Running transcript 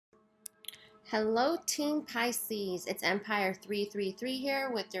Hello, Team Pisces. It's Empire 333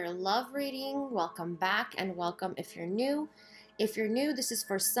 here with your love reading. Welcome back and welcome if you're new. If you're new, this is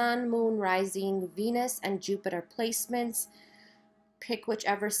for Sun, Moon, Rising, Venus, and Jupiter placements. Pick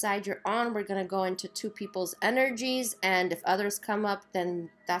whichever side you're on. We're going to go into two people's energies, and if others come up, then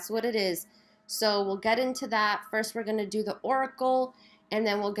that's what it is. So we'll get into that. First, we're going to do the Oracle, and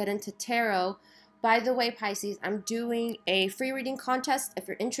then we'll get into Tarot. By the way, Pisces, I'm doing a free reading contest. If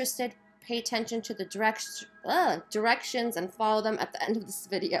you're interested, pay attention to the directions and follow them at the end of this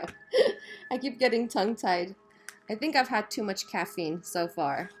video. I keep getting tongue-tied. I think I've had too much caffeine so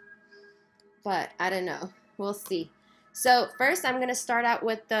far, but I don't know. We'll see. So first, I'm going to start out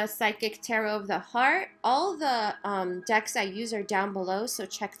with the Psychic Tarot of the Heart. All the decks I use are down below, so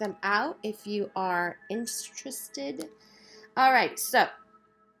check them out if you are interested. All right, so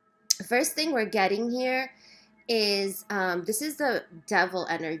first thing we're getting here is this is the Devil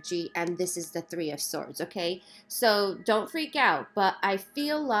energy, and this is the Three of Swords, okay? So don't freak out, but I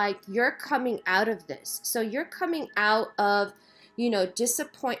feel like you're coming out of this. So you're coming out of, you know,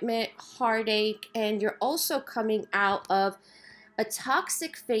 disappointment, heartache, and you're also coming out of a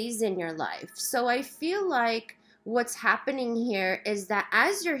toxic phase in your life. So I feel like what's happening here is that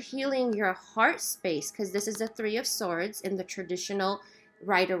as you're healing your heart space, because this is a Three of Swords in the traditional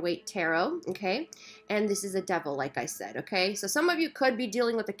Rider-Waite Tarot, okay? And this is a Devil, like I said, okay? So some of you could be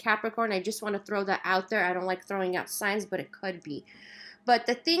dealing with a Capricorn. I just want to throw that out there. I don't like throwing out signs, but it could be. But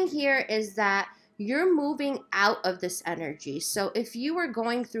the thing here is that you're moving out of this energy. So if you were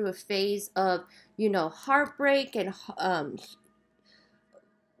going through a phase of, you know, heartbreak and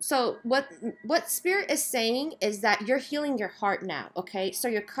so what Spirit is saying is that you're healing your heart now, okay? So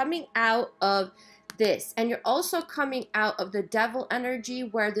you're coming out of this, and you're also coming out of the Devil energy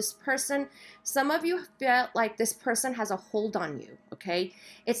where this person, some of you felt like this person has a hold on you, okay?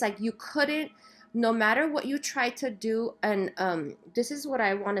 It's like you couldn't, no matter what you try to do, and this is what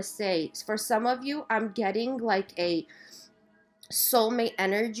I want to say. For some of you, I'm getting like a soulmate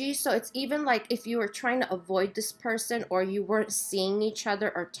energy. So it's even like if you were trying to avoid this person or you weren't seeing each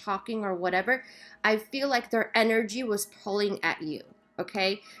other or talking or whatever, I feel like their energy was pulling at you.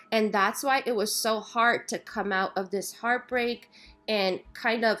 Okay, and that's why it was so hard to come out of this heartbreak and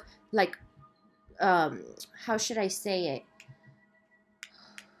kind of like, how should I say it?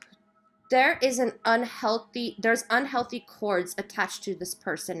 There's unhealthy cords attached to this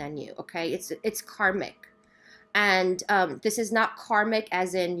person and you. Okay, it's karmic, and this is not karmic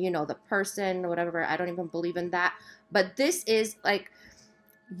as in, you know, the person or whatever. I don't even believe in that, but this is like,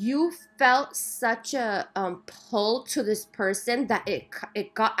 you felt such a pull to this person that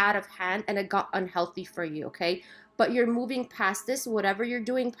it got out of hand and it got unhealthy for you, okay? But you're moving past this, whatever you're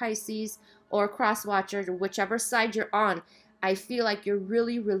doing, Pisces or Cross Watcher, whichever side you're on. I feel like you're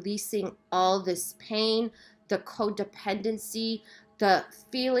really releasing all this pain, the codependency, the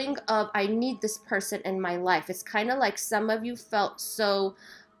feeling of I need this person in my life. It's kind of like some of you felt so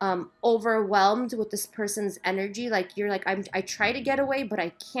overwhelmed with this person's energy. Like you're like, I try to get away, but I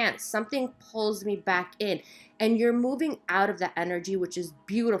can't. Something pulls me back in, and you're moving out of that energy, which is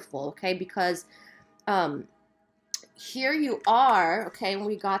beautiful, okay? Because here you are, okay? And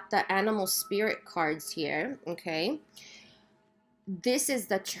we got the animal spirit cards here, okay? This is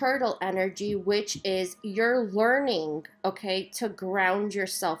the turtle energy, which is you're learning, okay, to ground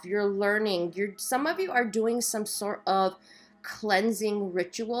yourself. You're learning. Some of you are doing some sort of cleansing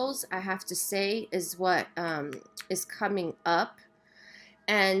rituals, I have to say, is what is coming up.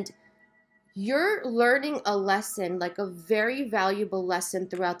 And you're learning a lesson, like a very valuable lesson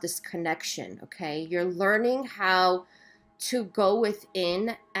throughout this connection, okay? You're learning how to go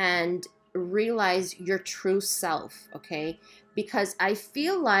within and realize your true self, okay? Because I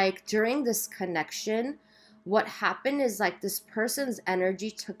feel like during this connection, what happened is like this person's energy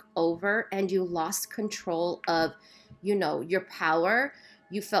took over and you lost control of, you know, your power.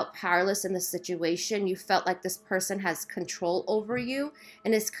 You felt powerless in the situation. You felt like this person has control over you,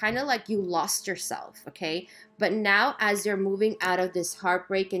 and it's kind of like you lost yourself, okay? But now as you're moving out of this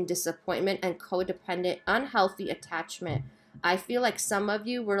heartbreak and disappointment and codependent, unhealthy attachment, I feel like some of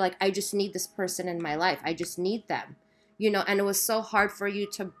you were like, I just need this person in my life. I just need them, you know, and it was so hard for you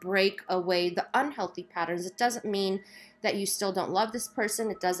to break away the unhealthy patterns. It doesn't mean that you still don't love this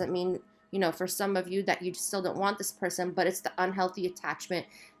person. It doesn't mean, you know, for some of you that you still don't want this person, but it's the unhealthy attachment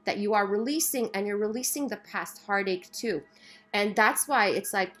that you are releasing, and you're releasing the past heartache too. And that's why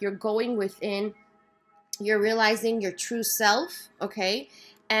it's like you're going within, you're realizing your true self, okay?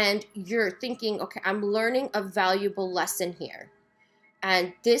 And you're thinking, okay, I'm learning a valuable lesson here.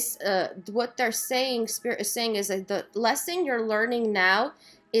 And this, what they're saying, Spirit is saying, is that the lesson you're learning now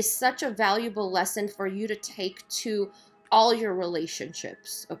is such a valuable lesson for you to take to all your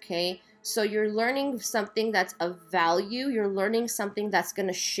relationships, okay? So you're learning something that's of value. You're learning something that's going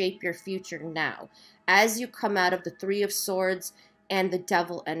to shape your future now as you come out of the Three of Swords and the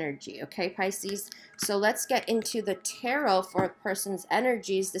Devil energy, okay, Pisces? So let's get into the tarot for a person's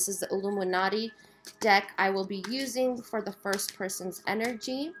energies. This is the Illuminati deck I will be using for the first person's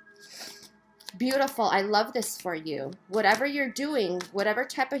energy. Beautiful. I love this for you. Whatever you're doing, whatever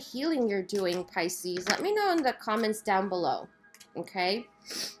type of healing you're doing, Pisces, let me know in the comments down below, okay,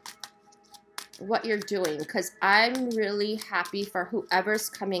 what you're doing, because I'm really happy for whoever's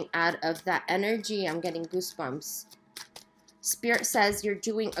coming out of that energy. I'm getting goosebumps. Spirit says you're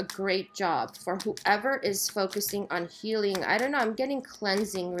doing a great job. For whoever is focusing on healing, I don't know, I'm getting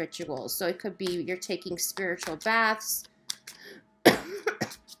cleansing rituals. So it could be you're taking spiritual baths.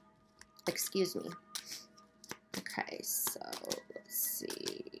 Excuse me. Okay, so let's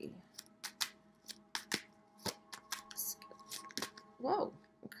see. Whoa,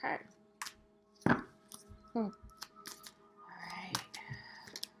 okay. All right.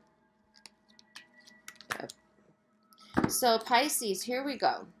 Yep. So Pisces, here we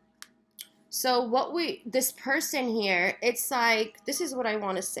go. So this person here, it's like, this is what I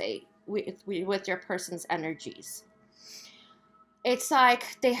want to say with your person's energies. It's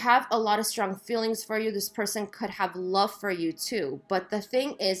like they have a lot of strong feelings for you. This person could have love for you too. But the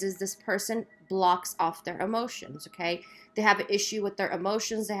thing is this person blocks off their emotions, okay? They have an issue with their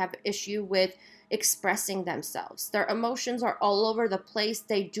emotions. They have an issue with expressing themselves. Their emotions are all over the place.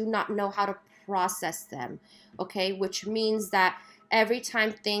 They do not know how to process them, okay? Which means that every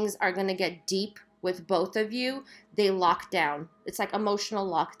time things are going to get deep with both of you, they lock down. It's like emotional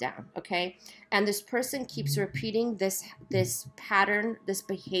lockdown, okay? And this person keeps repeating this pattern, this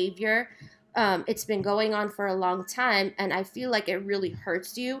behavior. It's been going on for a long time, and I feel like it really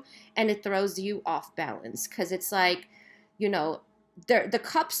hurts you, and it throws you off balance, because it's like, you know, the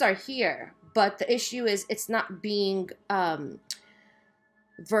cups are here, but the issue is it's not being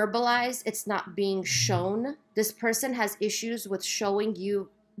verbalized. It's not being shown. This person has issues with showing you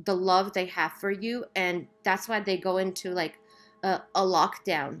the love they have for you, and that's why they go into like a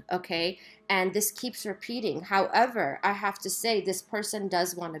lockdown, okay? And this keeps repeating. However, I have to say this person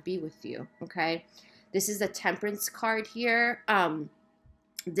does want to be with you, okay? This is a Temperance card here.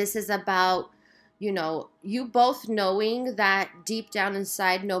 This is about, you know, you both knowing that deep down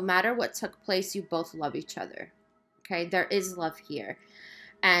inside, no matter what took place, you both love each other, okay? There is love here.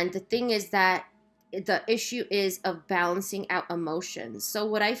 And the thing is that the issue is of balancing out emotions. So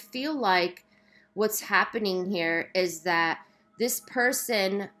what I feel like what's happening here is that this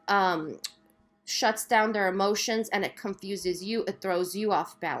person shuts down their emotions, and it confuses you. It throws you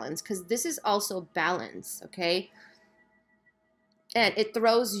off balance, because this is also balance, okay? And it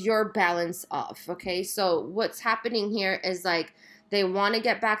throws your balance off, okay? So what's happening here is like they want to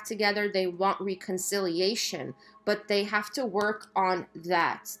get back together. They want reconciliation, but they have to work on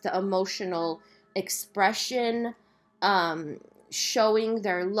that, the emotional expression, showing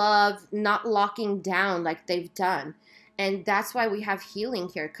their love, not locking down like they've done. And that's why we have healing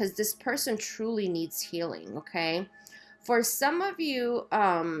here, because this person truly needs healing, okay? For some of you,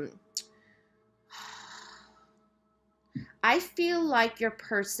 I feel like your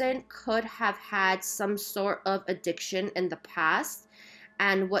person could have had some sort of addiction in the past.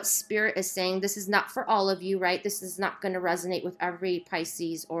 And what Spirit is saying, this is not for all of you, right? This is not going to resonate with every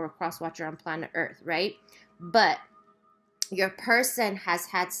Pisces or cross-watcher on planet Earth, right? But your person has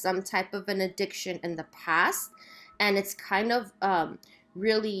had some type of an addiction in the past. And it's kind of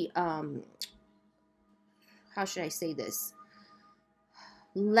really, how should I say this?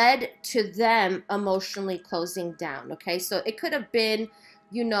 Led to them emotionally closing down, okay? So it could have been,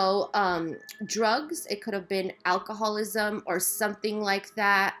 you know, drugs. It could have been alcoholism or something like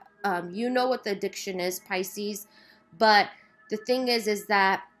that. You know what the addiction is, Pisces. But the thing is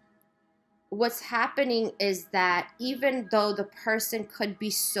that what's happening is that even though the person could be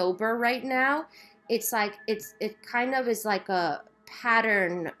sober right now, it's like it kind of is like a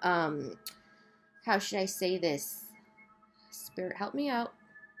pattern. How should I say this? Spirit, help me out.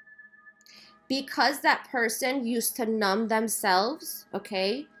 Because that person used to numb themselves,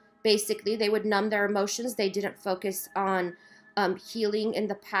 okay? Basically, they would numb their emotions. They didn't focus on healing in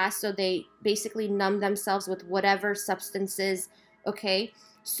the past, so they basically numbed themselves with whatever substances, okay?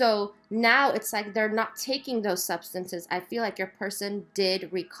 So now it's like they're not taking those substances. I feel like your person did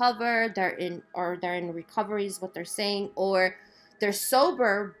recover. They're in recovery is what they're saying, or they're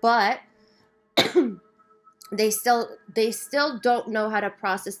sober, but they still don't know how to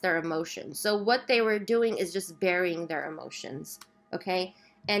process their emotions. So what they were doing is just burying their emotions, okay?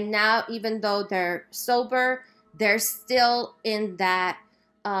 And now, even though they're sober, they're still in that,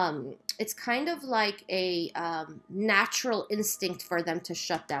 it's kind of like a natural instinct for them to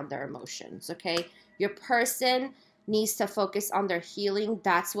shut down their emotions, okay? Your person needs to focus on their healing.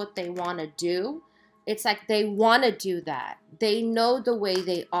 That's what they want to do. It's like they want to do that. They know the way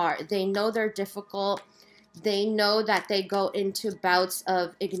they are. They know they're difficult. They know that they go into bouts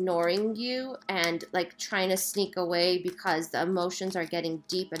of ignoring you and like trying to sneak away because the emotions are getting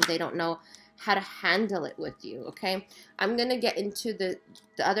deep and they don't know how to handle it with you, okay? I'm going to get into the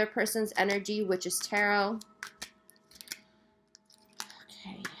other person's energy, which is tarot.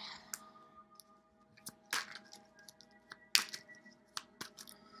 Okay.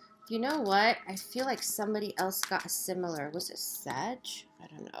 You know what? I feel like somebody else got a similar. Was it Sag? I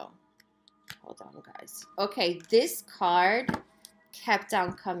don't know. Hold on, guys. Okay, this card kept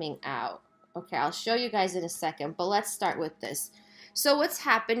on coming out. Okay, I'll show you guys in a second, but let's start with this. So what's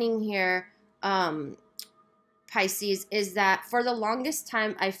happening here, Pisces, is that for the longest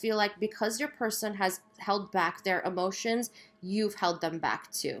time, I feel like because your person has held back their emotions, you've held them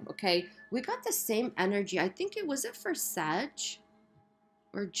back too, okay? We got the same energy. I think was it for Sag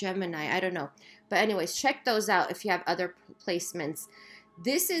or Gemini? I don't know. But anyways, check those out if you have other placements.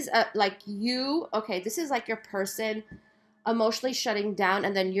 This is like you, okay, this is like your person emotionally shutting down,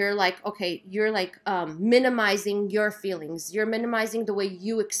 and then you're like, okay, you're like minimizing your feelings. You're minimizing the way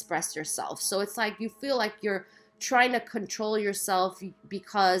you express yourself. So it's like you feel like you're trying to control yourself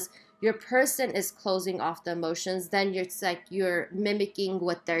because your person is closing off the emotions. Then it's like you're mimicking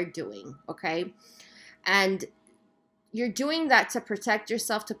what they're doing, okay? And you're doing that to protect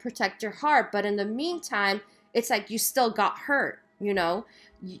yourself, to protect your heart. But in the meantime, it's like you still got hurt, you know?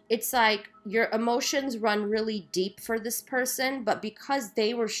 It's like your emotions run really deep for this person, but because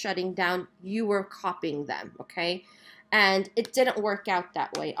they were shutting down, you were copying them, okay? And it didn't work out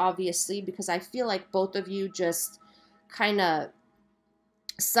that way, obviously, because I feel like both of you just kind of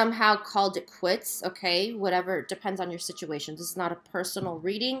somehow called it quits, okay? Whatever, depends on your situation. This is not a personal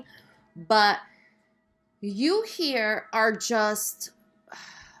reading, but you here are just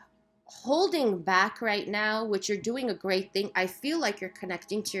holding back right now, which you're doing a great thing. I feel like you're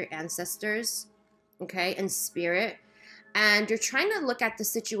connecting to your ancestors, okay, and spirit, and you're trying to look at the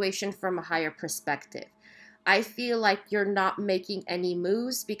situation from a higher perspective. I feel like you're not making any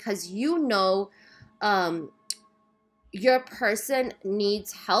moves because you know your person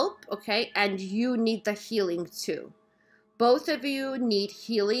needs help, okay, and you need the healing too. Both of you need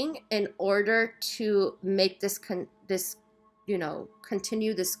healing in order to make this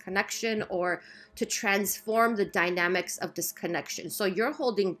continue this connection, or to transform the dynamics of this connection. So you're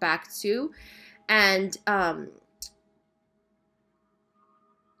holding back too. And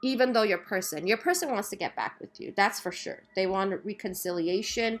even though your person wants to get back with you, that's for sure. They want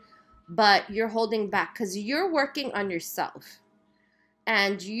reconciliation, but you're holding back because you're working on yourself.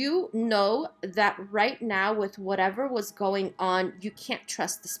 And you know that right now, with whatever was going on, you can't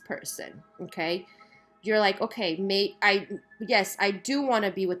trust this person, okay? You're like, okay, yes, I do want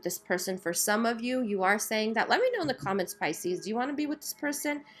to be with this person. For some of you, you are saying that. Let me know in the comments, Pisces. Do you want to be with this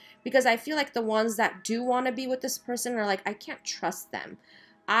person? Because I feel like the ones that do want to be with this person are like, I can't trust them.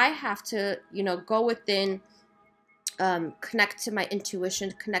 I have to, go within, connect to my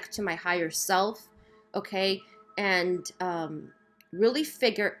intuition, connect to my higher self, okay? And really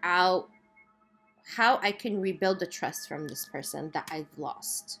figure out how I can rebuild the trust from this person that I've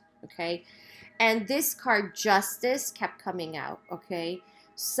lost, okay? And this card, Justice, kept coming out, okay?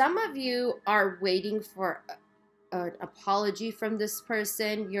 Some of you are waiting for an apology from this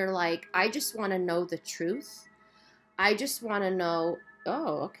person. You're like, I just want to know the truth. I just want to know,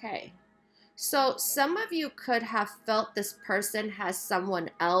 oh, okay. So some of you could have felt this person has someone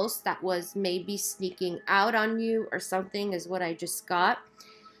else that was maybe sneaking out on you or something, is what I just got.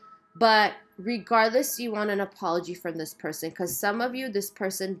 But regardless, you want an apology from this person, because some of you, this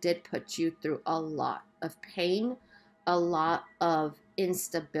person did put you through a lot of pain, a lot of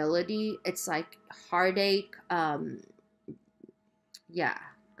instability. It's like heartache. Yeah,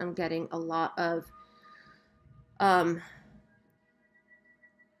 I'm getting a lot of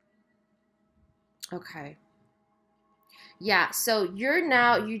okay. Yeah, so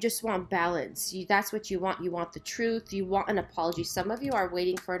you just want balance. That's what you want. You want the truth. You want an apology. Some of you are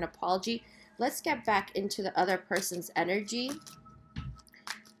waiting for an apology. Let's get back into the other person's energy.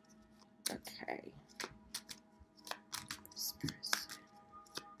 Okay.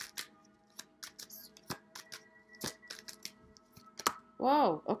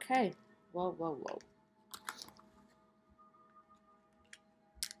 Whoa, okay. Whoa, whoa, whoa.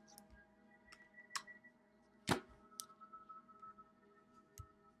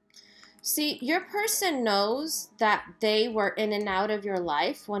 See, your person knows that they were in and out of your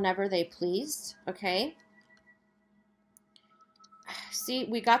life whenever they pleased, okay? See,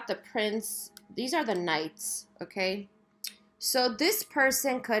 we got the Prince. These are the Knights, okay? So this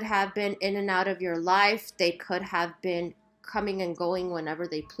person could have been in and out of your life. They could have been coming and going whenever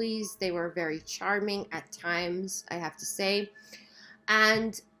they pleased. They were very charming at times, I have to say.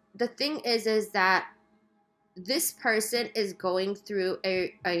 And the thing is that this person is going through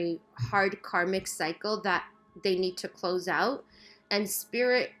a hard karmic cycle that they need to close out. And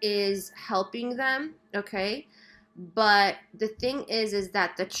Spirit is helping them, okay? But the thing is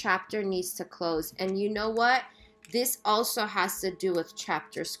that the chapter needs to close. And you know what? This also has to do with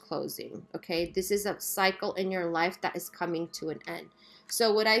chapters closing, okay? This is a cycle in your life that is coming to an end.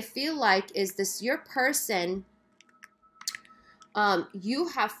 So what I feel like is this, your person, you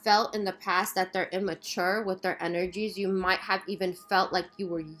have felt in the past that they're immature with their energies. You might have even felt like you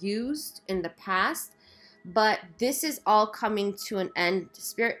were used in the past. But this is all coming to an end.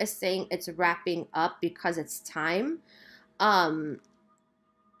 Spirit is saying it's wrapping up because it's time. Because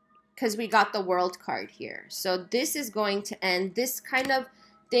we got the World card here. So this is going to end. This kind of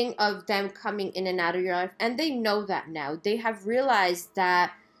thing of them coming in and out of your life. And they know that now. They have realized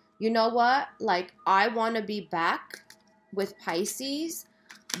that, you know what? Like, I want to be back with Pisces.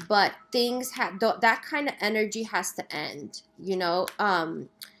 But things have, that kind of energy has to end, you know?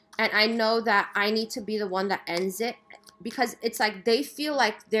 And I know that I need to be the one that ends it, because it's like they feel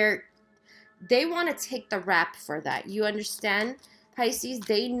like they want to take the rap for that. You understand, Pisces?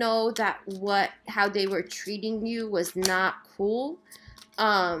 They know that how they were treating you was not cool,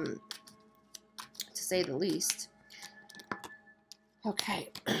 to say the least. Okay.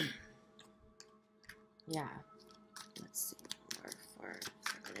 Yeah. Let's see. More for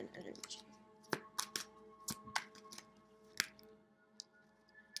feminine energy.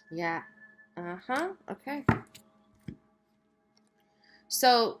 Yeah. Okay.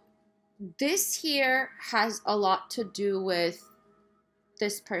 So this here has a lot to do with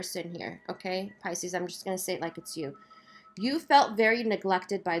this person here, okay? Pisces, I'm just going to say it like it's you. You felt very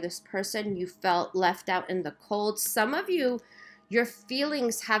neglected by this person. You felt left out in the cold. Some of you, your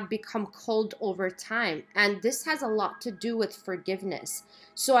feelings have become cold over time. And this has a lot to do with forgiveness.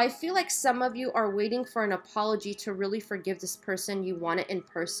 So I feel like some of you are waiting for an apology to really forgive this person. You want it in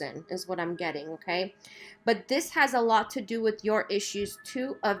person is what I'm getting, okay? But this has a lot to do with your issues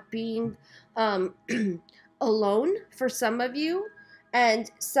too of being alone for some of you.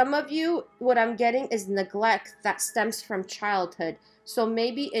 And some of you, what I'm getting is neglect that stems from childhood. So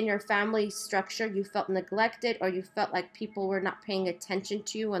maybe in your family structure, you felt neglected, or you felt like people were not paying attention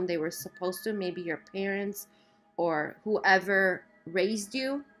to you when they were supposed to. Maybe your parents or whoever raised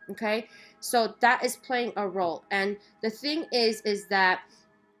you, okay? So that is playing a role. And the thing is that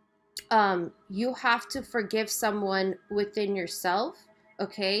you have to forgive someone within yourself,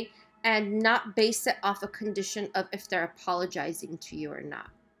 okay? And not base it off a condition of if they're apologizing to you or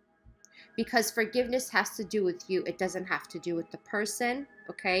not. Because forgiveness has to do with you. It doesn't have to do with the person,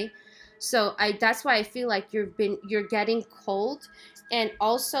 okay? So that's why I feel like you're getting cold. And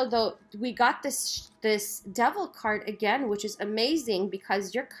also, though, we got this Devil card again, which is amazing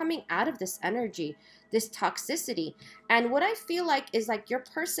because you're coming out of this energy, this toxicity. And what I feel like is like your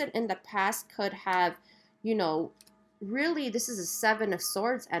person in the past could have, you know, really, this is a Seven of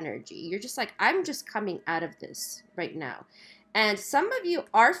Swords energy. You're just like, I'm just coming out of this right now. And some of you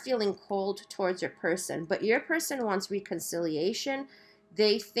are feeling cold towards your person, but your person wants reconciliation.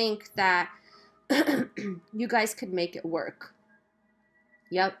 They think that you guys could make it work.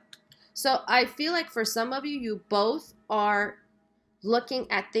 Yep. So I feel like for some of you, you both are looking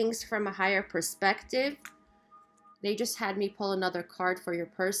at things from a higher perspective. They just had me pull another card for your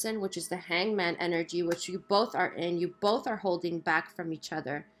person, which is the Hangman energy, which you both are in. You both are holding back from each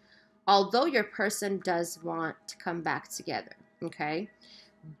other. Although your person does want to come back together, okay?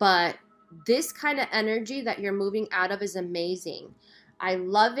 But this kind of energy that you're moving out of is amazing. I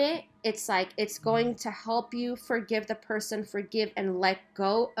love it. It's like it's going to help you forgive the person, forgive and let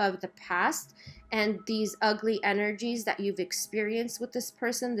go of the past and these ugly energies that you've experienced with this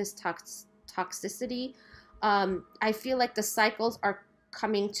person, this toxicity. I feel like the cycles are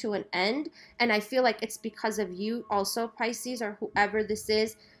coming to an end, and I feel like it's because of you also, Pisces, or whoever this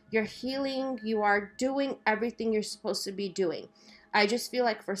is. You're healing. You are doing everything you're supposed to be doing. I just feel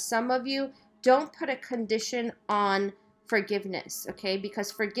like for some of you, don't put a condition on forgiveness, okay?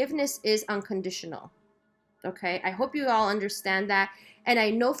 Because forgiveness is unconditional, okay? I hope you all understand that. And I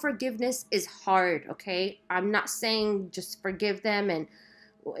know forgiveness is hard, okay? I'm not saying just forgive them and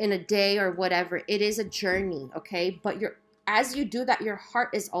in a day or whatever. It is a journey, okay? But as you do that, your heart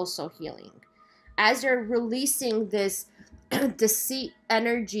is also healing. As you're releasing this deceit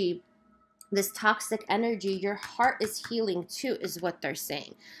energy, this toxic energy, your heart is healing too, is what they're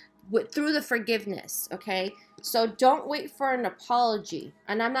saying. Through the forgiveness, okay? So don't wait for an apology.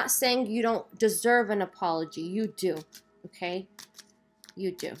 And I'm not saying you don't deserve an apology. You do, okay?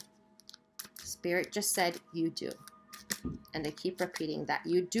 You do. Spirit just said you do. And they keep repeating that.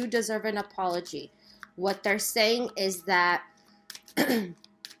 You do deserve an apology. What they're saying is that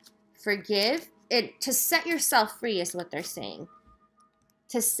forgive. To set yourself free is what they're saying.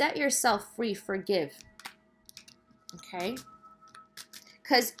 To set yourself free, forgive. Okay?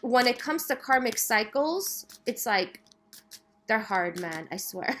 Because when it comes to karmic cycles, it's like, they're hard, man. I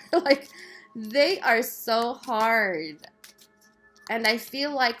swear. Like, they are so hard. And I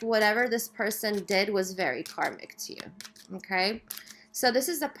feel like whatever this person did was very karmic to you. Okay? So this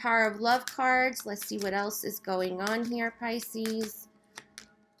is the Power of Love cards. Let's see what else is going on here, Pisces.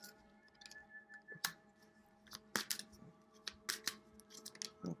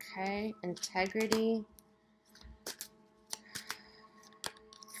 Okay, integrity.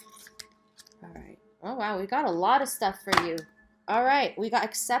 All right. Oh, wow, we got a lot of stuff for you. All right, we got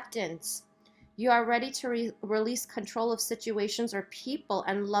acceptance. You are ready to release control of situations or people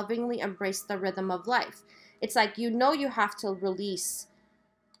and lovingly embrace the rhythm of life. It's like you know you have to release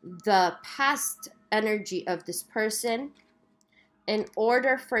the past energy of this person in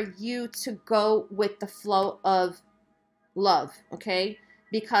order for you to go with the flow of love, okay?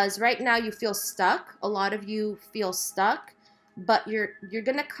 Because right now you feel stuck. A lot of you feel stuck, but you're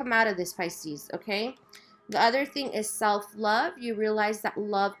going to come out of this, Pisces, okay? The other thing is self-love. You realize that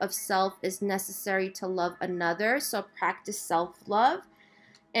love of self is necessary to love another, so practice self-love.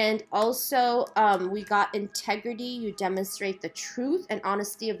 And also, we got integrity. You demonstrate the truth and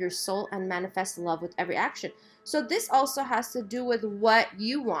honesty of your soul and manifest love with every action. So this also has to do with what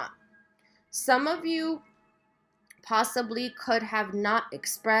you want. Some of you possibly could have not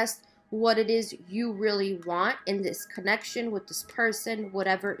expressed what it is you really want in this connection with this person,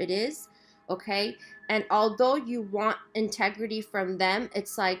 whatever it is, okay? And although you want integrity from them,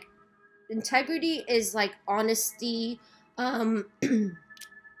 it's like integrity is like honesty.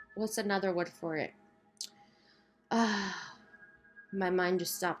 What's another word for it? My mind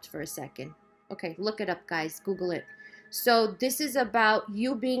just stopped for a second. Okay, look it up, guys. Google it. So this is about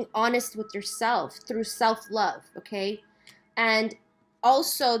you being honest with yourself through self-love, okay? And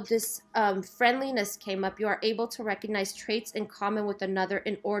also this friendliness came up. You are able to recognize traits in common with another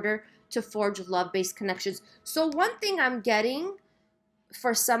in order to forge love-based connections. So one thing I'm getting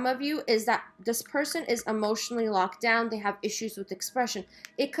for some of you is that this person is emotionally locked down. They have issues with expression.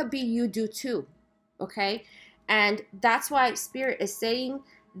 It could be you do too, okay? And that's why Spirit is saying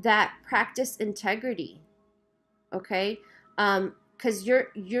that practice integrity, okay? Because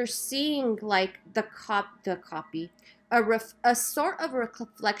you're seeing like the copy, a sort of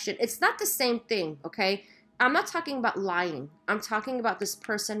reflection. It's not the same thing, okay? I'm not talking about lying. I'm talking about this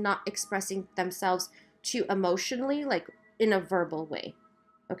person not expressing themselves to you emotionally, like in a verbal way,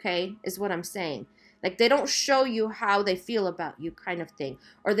 okay, is what I'm saying. Like they don't show you how they feel about you kind of thing,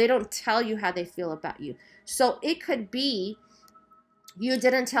 or they don't tell you how they feel about you. So it could be you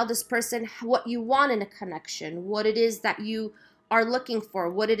didn't tell this person what you want in a connection, what it is that you are looking for,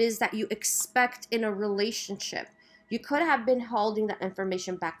 what it is that you expect in a relationship. You could have been holding that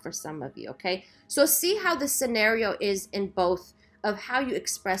information back for some of you, okay? So see how the scenario is in both of how you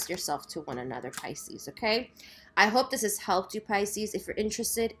express yourself to one another, Pisces, okay? I hope this has helped you, Pisces. If you're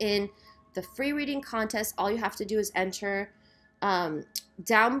interested in the free reading contest, all you have to do is enter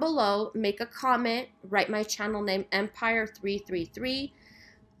down below, make a comment, write my channel name, Empire333,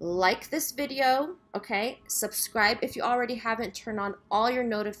 like this video, okay? Subscribe if you already haven't. Turn on all your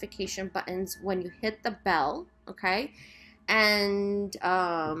notification buttons when you hit the bell, okay? And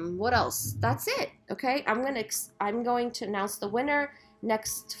what else? That's it, okay? I'm going to announce the winner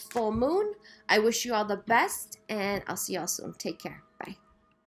next full moon. I wish you all the best, and I'll see y'all soon. Take care. Bye.